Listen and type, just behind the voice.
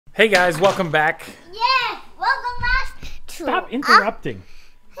Hey guys, welcome back. Yes, welcome back to. Stop interrupting.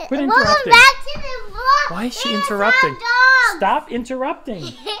 Quit interrupting. Welcome back to the vlog. Why is she interrupting? Stop interrupting.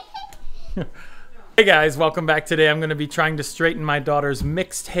 Hey guys, welcome back. Today I'm going to be trying to straighten my daughter's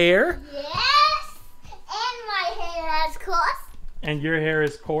mixed hair. Yes, and my hair is coarse. And your hair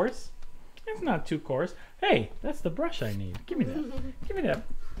is coarse? It's not too coarse. Hey, that's the brush I need. Give me that. Give me that.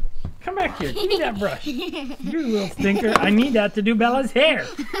 Come back here. Give me that brush. You little stinker. I need that to do Bella's hair.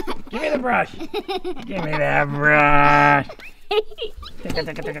 Give me the brush. Give me that brush.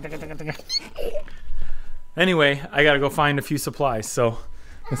 Anyway, I gotta go find a few supplies, so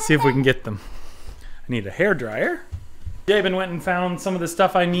let's see if we can get them. I need a hair dryer. Jabin went and found some of the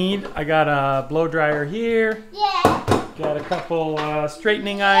stuff I need. I got a blow dryer here. Yeah. Got a couple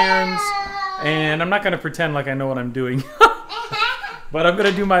straightening irons. And I'm not gonna pretend like I know what I'm doing. But I'm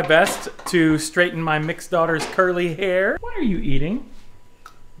gonna do my best to straighten my mixed daughter's curly hair. What are you eating?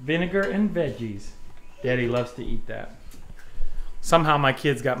 Vinegar and veggies. Daddy loves to eat that. Somehow my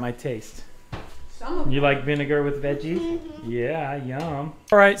kids got my taste. You like vinegar with veggies? Yeah, yum.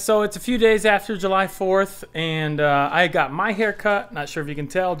 All right, so it's a few days after July 4th, and I got my hair cut. Not sure if you can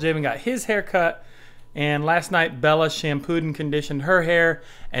tell. Jabin got his hair cut. And last night, Bella shampooed and conditioned her hair,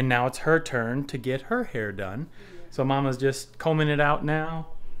 and now it's her turn to get her hair done. So Mama's just combing it out now.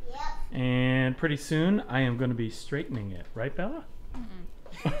 Yep. And pretty soon, I am going to be straightening it. Right, Bella?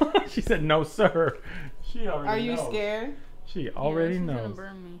 Mm-mm. She said, no, sir. She already knows. Are you scared? She already knows. Gonna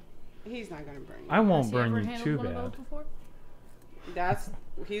burn me. He's not going to burn you. I won't burn you too bad.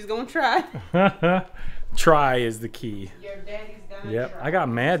 He's going to try. Try is the key. Your daddy's going to Yep, try. I got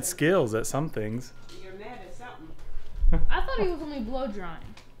mad skills at some things. You're mad at something. I thought he was only blow drying.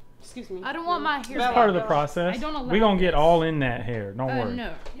 Excuse me. I don't want my hair. It's part of the process. I don't allow We're going to this. get all in that hair. Don't worry.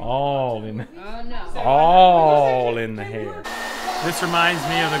 No. All in. No. All in the hair. This reminds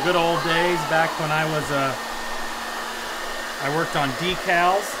me of the good old days back when I was I worked on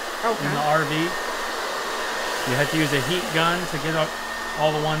decals in the RV. You had to use a heat gun to get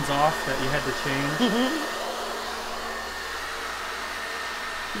all the ones off that you had to change.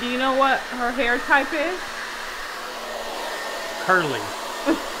 Do you know what her hair type is? Curly.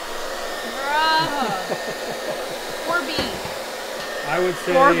 Bruh. 4B. I would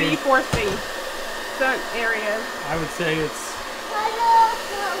say 4B, 4C. Certain areas. I would say it's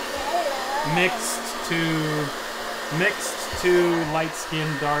mixed to light skin,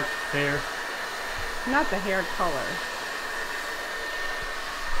 dark hair. Not the hair color.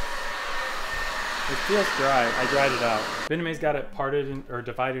 It feels dry. I dried it out. Bename's got it parted or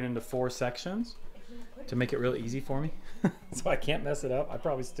divided into 4 sections to make it really easy for me. So I can't mess it up. I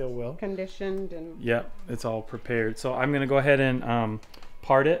probably still will. Conditioned and... Yep, it's all prepared. So I'm going to go ahead and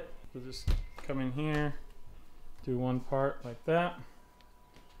part it. We'll just come in here, do one part like that.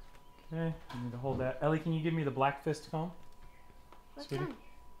 Okay, I need to hold that. Ellie, can you give me the black fist comb? Which Sweetie? one?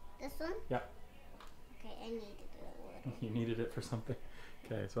 This one? Yep. Okay, I needed it. You needed it for something.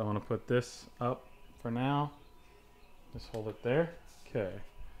 Okay, so I want to put this up for now. Just hold it there. Okay.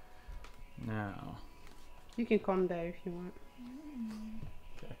 Now. You can comb that if you want.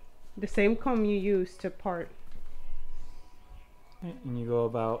 Okay. The same comb you use to part. And you go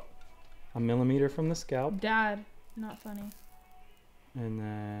about 1 millimeter from the scalp. Dad, not funny. And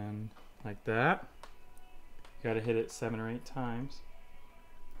then like that. You got to hit it 7 or 8 times.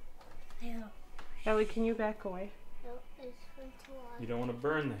 No, Ellie, can you back away? it's for too long. You don't want to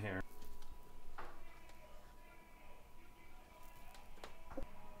burn the hair.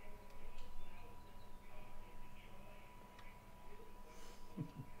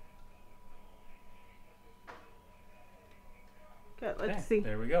 Good, let's Okay, see.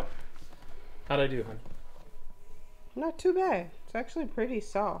 there we go. How'd I do, honey? Not too bad. It's actually pretty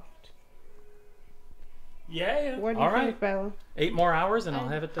soft. Yeah. What do you think, Bella? 8 more hours and I'll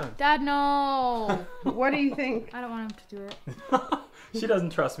have it done. Dad, no. What do you think? I don't want him to do it. She doesn't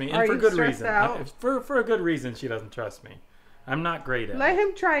trust me, and Are for you good stressed reason. out? For a good reason, she doesn't trust me. I'm not great at Let it.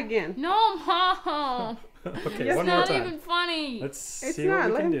 him try again. No, Mom. Okay, It's one more Not time. even funny. Let's It's see what not.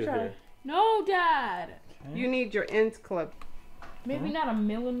 we Let can him do try. here. No, Dad. Okay. You need your ends clipped. Maybe not 1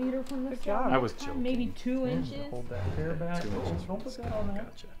 millimeter from the Good scalp. job. I was joking. Maybe 2 inches. Hold that hair back. 2 inches. from Put that on there.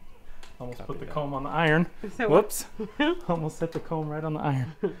 Gotcha. Almost Copy put the that. comb on the iron. So what- Whoops. Almost set the comb right on the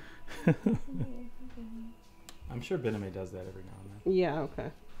iron. I'm sure Bename does that every now and then. Yeah,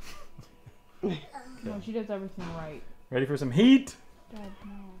 okay. No, she does everything right. Ready for some heat? Dad,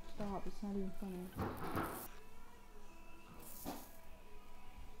 no, stop. It's not even funny.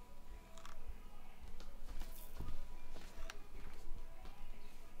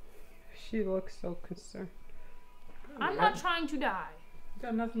 She looks so concerned. I'm not trying to die.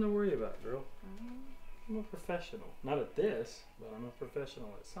 Got nothing to worry about, girl. I'm a professional. Not at this, but I'm a professional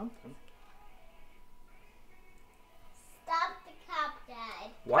at something. Stop the cap,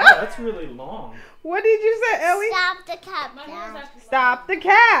 Dad. Wow, that's really long. What did you say, Ellie? Stop the cap, My hair's Dad. actually Stop the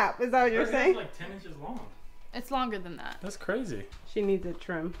cap. Is that what you're Her hair's saying? like 10 inches long. It's longer than that. That's crazy. She needs a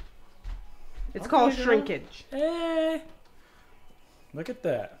trim. It's Okay, called girl. shrinkage. Hey, look at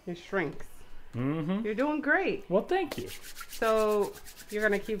that. It shrinks. Mm-hmm. You're doing great. Well, thank you. So you're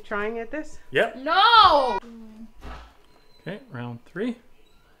gonna keep trying at this? Yep. No! Okay, round 3.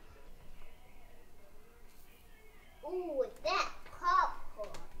 Ooh, that popcorn.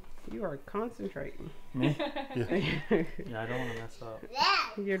 You are concentrating. Me? Yeah. Yeah, I don't want to mess up.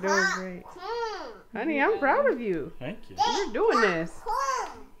 That You're doing great. popcorn. Honey, I'm proud of you. Thank you. You're doing this.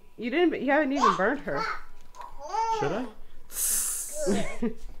 Popcorn. You haven't even burnt her. Should I?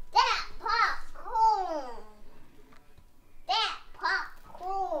 That popcorn. That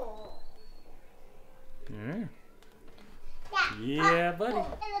popcorn. Yeah. That Yeah, buddy.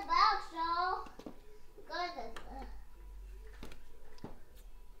 popcorn. In the box, y'all. Go to the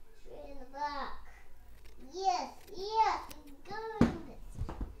straight in the back. Yes, yes, good.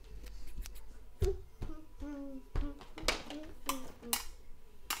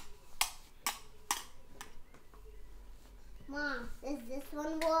 Mom, does this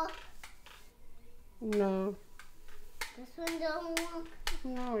one work? No, This one don't work?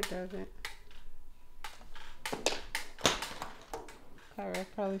 no, it doesn't. Alright,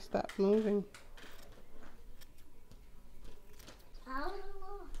 probably stop moving. How does it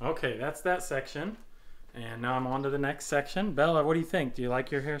work? Okay, that's that section. And now I'm on to the next section. Bella, what do you think? Do you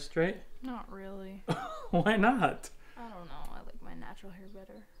like your hair straight? Not really. Why not? I don't know. I like my natural hair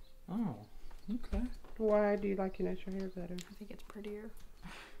better. Oh, okay. Why do you like your natural hair better? I think it's prettier.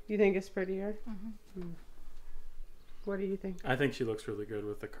 You think it's prettier? Mm-hmm. What do you think? I think she looks really good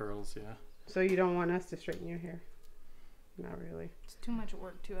with the curls, yeah. So you don't want us to straighten your hair? Not really. It's too much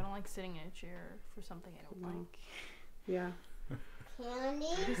work too. I don't like sitting in a chair for something I don't No. like. Yeah. Candy?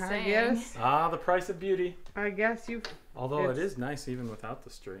 Just I saying. guess. Ah, the price of beauty. I guess you. Although it It's- is nice even without the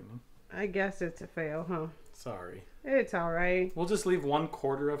straightening. I guess it's a fail, huh? Sorry. It's all right. We'll just leave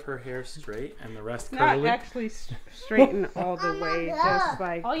 1/4 of her hair straight and the rest Not curly. actually straighten all the way. Just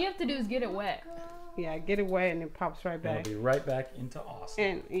like All you have to do is get it wet. yeah, get it wet and it pops right And it'll back. be right back into awesome.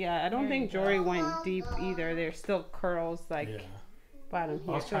 And yeah, I don't There you think Jori went deep either. There's still curls like Yeah. bottom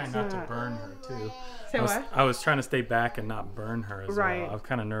here. I was So trying it's not to burn her too. Say what? I was trying to stay back and not burn her as Right. well. I was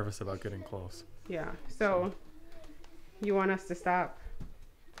kind of nervous about getting close. Yeah. So you want us to stop?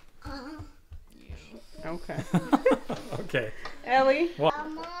 Okay. Okay. Ellie,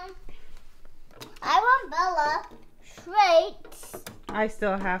 Mom, I want Bella straight. I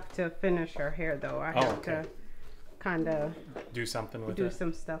still have to finish her hair though. I Oh, have okay. to kind of Do something with do it.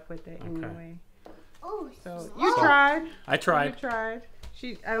 some stuff with it Okay. anyway. Oh, So you tried. I tried. You tried.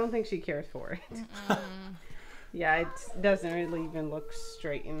 I don't think she cares for it. Yeah, it doesn't really even look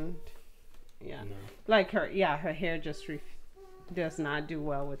straightened. Yeah, No. like her. Yeah, her hair just does not do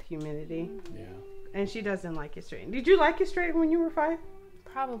well with humidity, Yeah. and she doesn't like it straightened. Did you like it straightened when you were 5?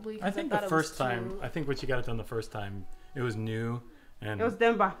 Probably. 'cause I think thought the it was first time, too- I think when she got it done the first time, it was new. And It was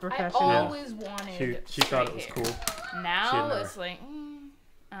done by I professional. always wanted. she thought it was straight hair. cool. Now never- it's like,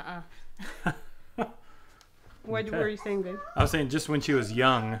 What Okay. were you saying, babe? I was saying just when she was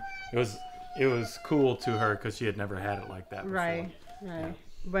young, it was cool to her because she had never had it like that before. Right.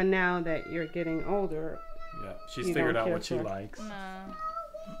 But now that you're getting older, Yeah. She's You figured don't out care what she for it. likes. no.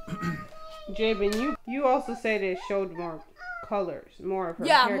 Jabin, you also said it showed more colors, more of her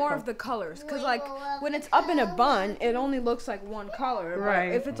Yeah, hair more color. of the colors. Because, like, when it's up in a bun, it only looks like one color. But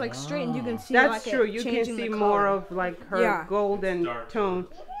Right. if it's, like, straightened, you can see, That's like, true. it You can changing see the more color. of like her Yeah. golden Darker. tone.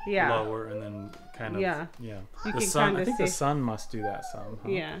 Yeah. Lower and then kind of Yeah. yeah. You The can sun. I kinda think the see- sun must do that some. Huh?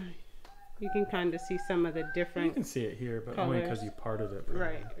 Yeah. You can kind of see some of the You different. can see it here, but only because colors. you parted it. probably.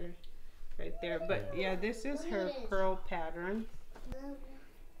 Right. Right there. But yeah, this is her curl pattern.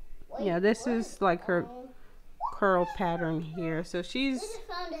 Yeah, this is like her curl pattern here. So I she's just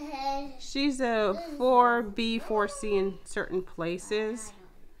found a head. a 4B, 4C in certain places.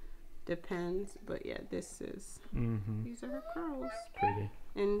 Depends, but yeah, these are her curls, Pretty.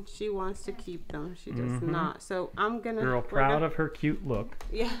 and she wants to keep them. She does Mhm. not. So I'm gonna. Girl, we're proud gonna- of her cute look.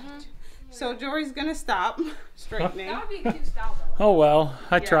 Yeah. So Jori's gonna stop straightening. That would be a cute style, though. Oh well,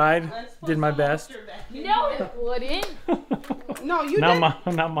 I Yeah, tried. let's put Did my some best. mustard back in No, here. it wouldn't. No, you Now,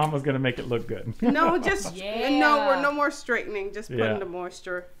 did. now Mama's gonna make it look good. No, just Yeah. no more straightening. Just putting Yeah. the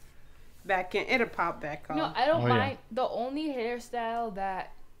moisture back in. It'll pop back on. No, I don't Oh, yeah. mind. The only hairstyle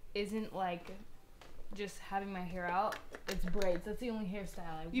that isn't like just having my hair out, it's braids. That's the only hairstyle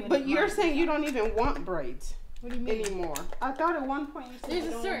I wouldn't But you're mind. saying you don't even want braids What do you mean? anymore. I thought at one point you said There's you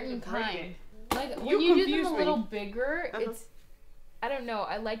a don't certain want to braid kind. it. Like You when you do them confuse a me. little bigger, Uh-huh. it's I don't know.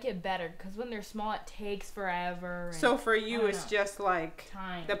 I like it better because when they're small, it takes forever. And So for I you, don't it's know. just like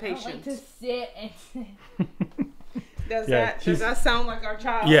time. the I don't like to patience. sit and. Does Yeah, does that sound like our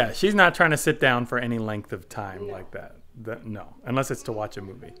child? Yeah, she's not trying to sit down for any length of time like that. No, unless it's to watch a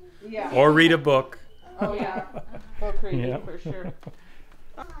movie Yeah. or read a book. Oh yeah. Book reading Yeah. for sure.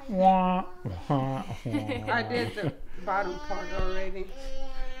 Wah, I did the bottom part already.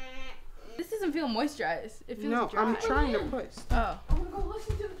 This doesn't feel moisturized. It feels No, dry. I'm trying to put Oh. I'm gonna go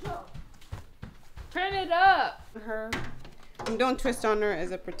listen to the show. Turn it up. her. I'm doing twist on her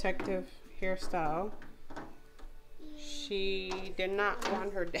as a protective hairstyle. She did not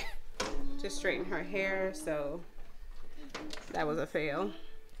want her dad to straighten her hair, so that was a fail.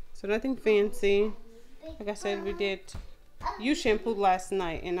 So nothing fancy. Like I said, we did. You shampooed last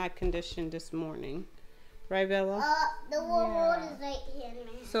night, and I conditioned this morning. Right, Bella? The reward is right here,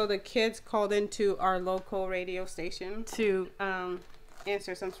 man. So the kids called into our local radio station to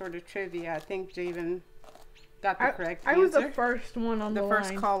answer some sort of trivia. I think Javen got the correct I answer. was the first one on the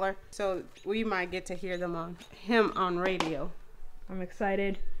first line. caller. So we might get to hear him on radio. I'm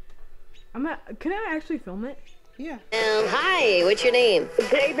excited. Can I actually film it? Yeah. Hi, what's your name?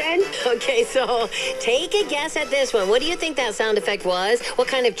 David. Okay, so take a guess at this one. What do you think that sound effect was? What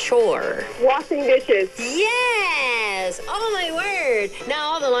kind of chore? Washing dishes. Yes! Oh my word! Now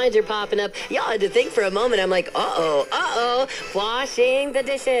all the lines are popping up. Y'all had to think for a moment. I'm like, washing the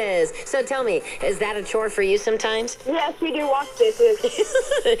dishes. So tell me, is that a chore for you sometimes? Yes, we do wash dishes.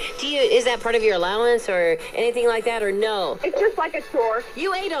 Is that part of your allowance or anything like that, or no? It's just like a chore.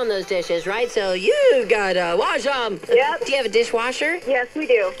 You ate on those dishes, right? So you gotta wash them. Yep. Do you have a dishwasher? Yes, we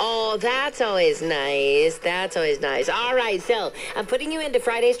do. Oh, that's always nice. That's always nice. All right, so I'm putting you into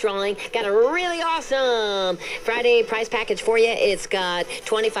Friday's drawing. Got a really awesome Friday prize package for you. It's got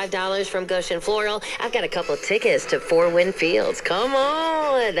 $25 from Goshen Floral. I've got a couple tickets to Four Wind Fields. Come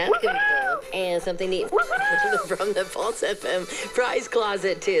on. That's going to be cool. And something neat from the Pulse FM prize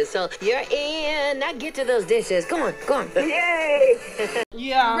closet, too. So you're in. Now get to those dishes. Go on, go on. Yay!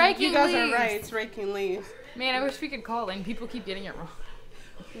 Yeah, Raking you guys are leaves. right. It's raking leaves. Man, I wish we could call in. People keep getting it wrong.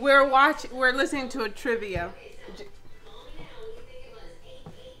 We're listening to a trivia.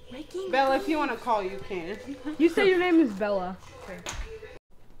 Bella, if you want to call, you can. You say your name is Bella.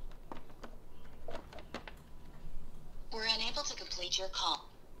 We're unable to complete your call.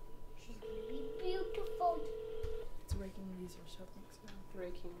 Beautiful. It's raking leaves or something.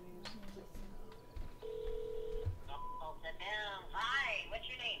 Raking leaves. Hi, what's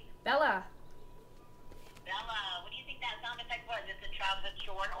your name? Bella. Bella, what do you think that sound effect was? It's a trousers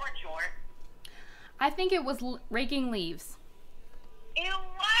chore or chore? I think it was raking leaves. It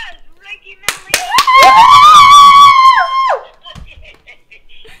was raking the leaves.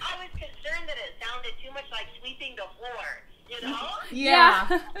 I was concerned that it sounded too much like sweeping the floor, you know? Yeah.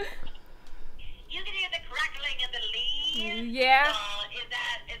 You can hear the crackling of the leaves. Yeah.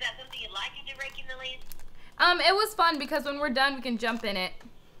 Is that something you like to do, raking the leaves? It was fun because when we're done, we can jump in it.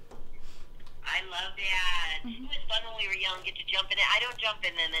 I love that. It was fun when we were young, get to jump in it. I don't jump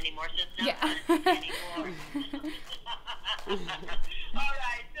in them anymore, so it's not Yeah. fun anymore. All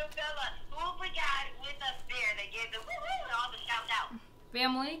right, so Bella, who we got with us there? They gave the woo-woo and all the shout out.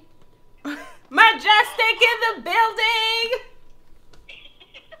 Family. Majestic in the building.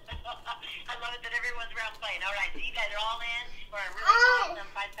 I love it that everyone's around playing. All right, so you guys are all in for a really awesome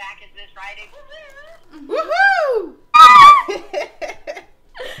fun package this Friday. Woo-hoo! Woohoo!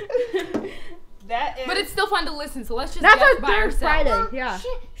 That is. But it's still fun to listen, so let's just That's guess our by third ourselves. Friday. Yeah.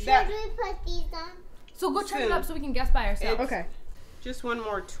 Should That- we put these on? So go turn it Soon. up so we can guess by ourselves. Okay. Just one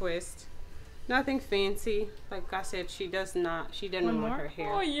more twist. Nothing fancy. Like I said, she didn't want her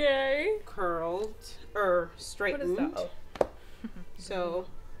hair Oh, yay. curled or straightened. What is that? So,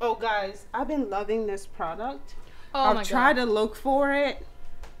 guys, I've been loving this product. Oh, my I've tried God. to look for it.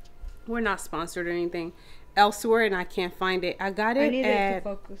 We're not sponsored or anything elsewhere, and I can't find it. I got it I need it to at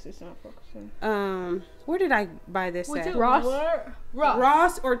focus. It's not focusing. where did I buy this at? Ross?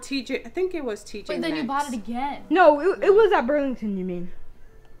 Ross or TJ? I think it was TJ. But then you Maxx. bought it again. No, it was at Burlington, you mean?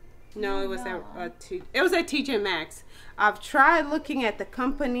 No, it was it was at TJ Maxx. I've tried looking at the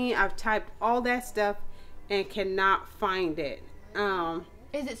company. I've typed all that stuff and cannot find it.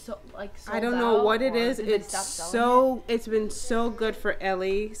 Is it so I don't know what it is. It's It's been so good for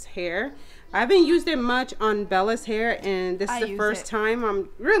Ellie's hair. I haven't used it much on Bella's hair, and this is the first time I'm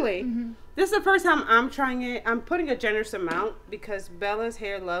really. This is the first time I'm trying it. I'm putting a generous amount because Bella's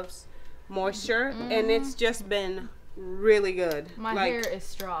hair loves moisture, and it's just been really good. My like, hair is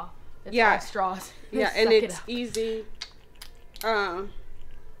straw. It's Yeah. all straws. Yeah, Suck and it it's up. easy.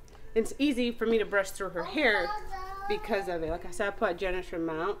 It's easy for me to brush through her hair because of it. Like I said, I put a generous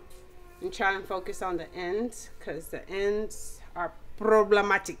amount and try and focus on the ends because the ends are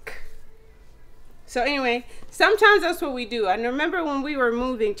problematic. So anyway, sometimes that's what we do. I remember when we were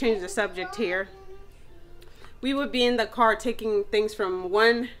moving, change the subject here, we would be in the car taking things from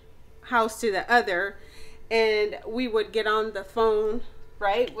one house to the other, and we would get on the phone,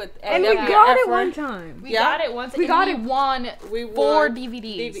 right? And we got it one time. We got it once. We won We 4 won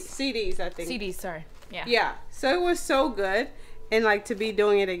DVDs. CDs, I think. CDs, sorry. Yeah. Yeah, so it was so good, and like to be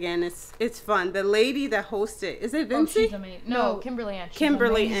doing it again, it's fun. The lady that hosted, is it Oh, Vinci? she's amazing. No, Kimberly Ann. She's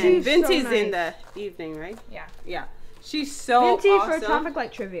Kimberly amazing. and She's so Vinci's in nice. the evening, right? Yeah. Yeah, she's so Vinci awesome. for topic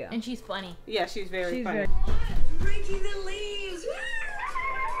like trivia. And she's funny. Yeah, she's very She's funny. Breaking the leaves.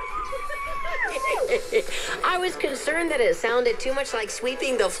 I was concerned that it sounded too much like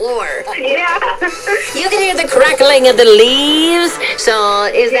sweeping the floor. Yeah. You can hear the crackling of the leaves. So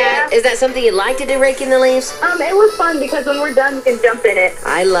is that something you like to do, raking the leaves? It was fun because when we're done, you can jump in it.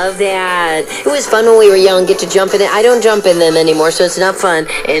 I love that. It was fun when we were young, get to jump in it. I don't jump in them anymore, so it's not fun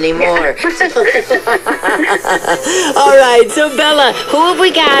anymore. All right, so Bella, who have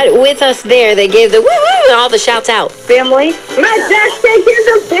we got with us there? They gave the woo-woo and all the shouts out. Family. Majestic in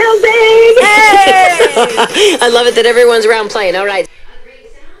the building. I love it that everyone's around playing. All right.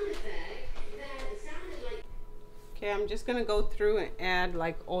 Okay, I'm just gonna go through and add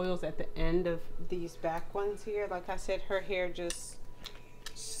like oils at the end of these back ones here. Like I said, her hair just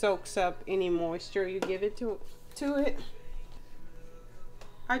soaks up any moisture you give it to it.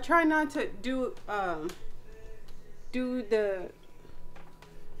 I try not to do the,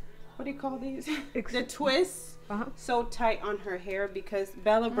 what do you call these? The twists so tight on her hair because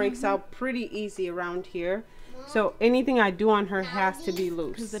Bella breaks out pretty easy around here. So anything I do on her has to be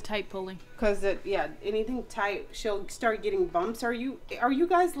loose. Because the tight pulling. Cause anything tight, she'll start getting bumps. Are you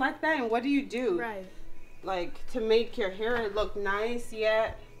guys like that? And what do you do? Right. Like to make your hair look nice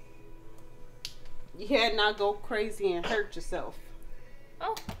yet not go crazy and hurt yourself.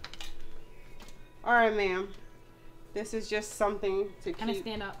 Oh. All right, ma'am. This is just something to Can I keep.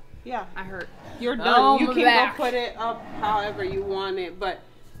 stand up? Yeah, I hurt. you're done. Oh, You my can back. go put it up however you want it, but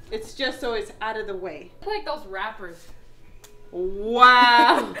it's just so it's out of the way. I like those rappers.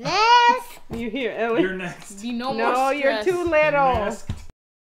 Wow. Next. You hear Ellie? You're next. You know No, more you're stress. too little. Masked.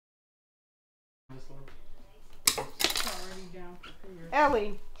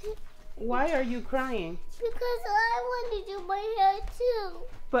 Ellie, why are you crying? Because I want to do my hair too.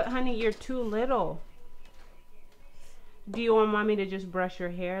 But honey, you're too little. Do you want mommy to just brush your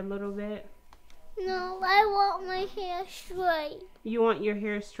hair a little bit? No, I want my hair straight. You want your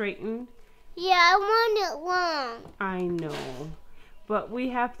hair straightened? Yeah, I want it long. I know. But we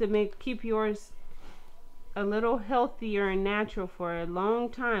have to keep yours a little healthier and natural for a long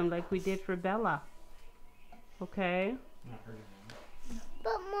time like we did for Bella. Okay?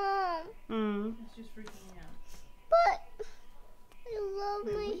 But Mom, but I love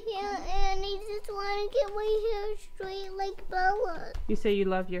my hair and I just want to get my hair straight like Bella's. You say you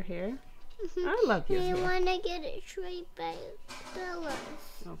love your hair? I love your I hair. want to get it straight by Bella's.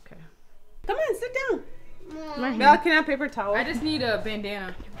 Okay. Come on, sit down. Mom, Bella, can I have paper towel? I just need a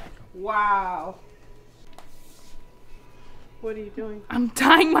bandana. Wow. What are you doing? I'm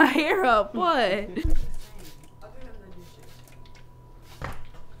tying my hair up. What?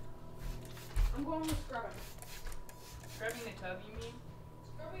 I'm going with scrubbing. Scrubbing the tub, you mean?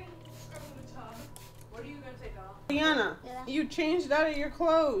 Scrubbing the tub. What are you going to take off? Liana, Yeah. you changed out of your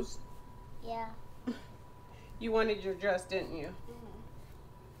clothes. yeah. You wanted your dress, didn't you?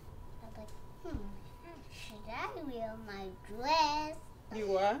 I was like, should I wear my dress? You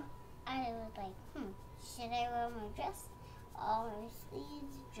what? I was like, should I wear my dress? Or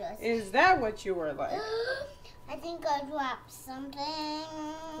these dresses? Is that what you were like? I think I dropped something.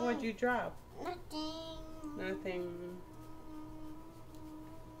 What'd you drop? Nothing. Nothing.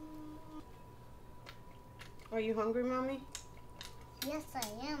 Are you hungry, Mommy? Yes, I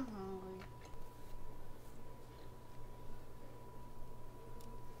am hungry.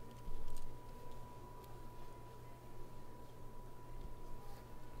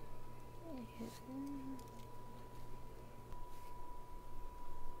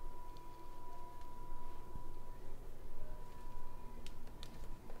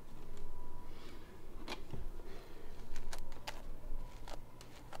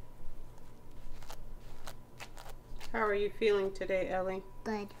 How are you feeling today, Ellie?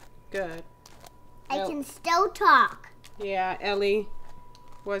 Good. Good. I can still talk. Yeah, Ellie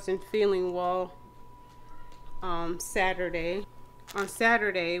wasn't feeling well Saturday. On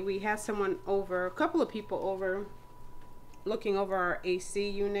Saturday, we had someone over, a couple of people over, looking over our AC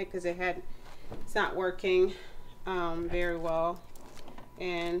unit because it's not working very well.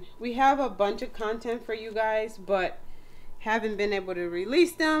 And we have a bunch of content for you guys, but haven't been able to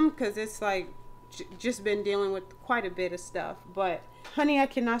release them because it's like just been dealing with quite a bit of stuff. But honey, I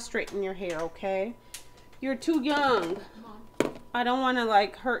cannot straighten your hair, okay? You're too young. I don't want to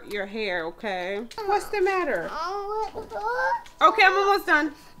like hurt your hair, okay? What's the matter? Okay, I'm almost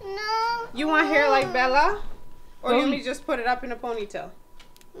done. No. You want hair like Bella? Or you want me to just put it up in a ponytail?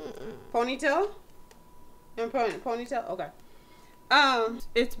 Ponytail? In ponytail? Okay.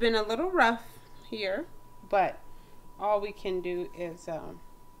 It's been a little rough here, but all we can do is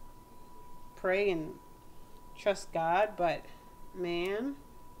pray and trust God. But man,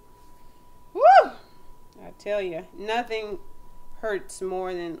 woo! I tell you, nothing hurts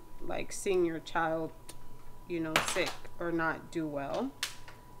more than like seeing your child, you know, sick or not do well.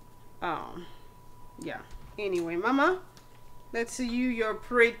 Yeah. Anyway, Mama, let's see your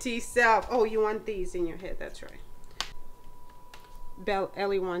pretty self. Oh, you want these in your head? That's right.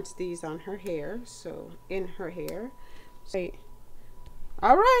 Ellie wants these on her hair, so in her hair. Say,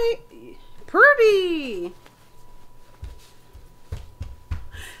 all right, pretty.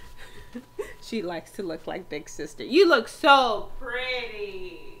 She likes to look like big sister. You look so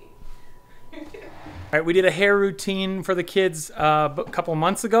pretty. All right, we did a hair routine for the kids a couple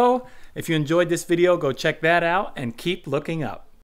months ago. If you enjoyed this video, go check that out and keep looking up.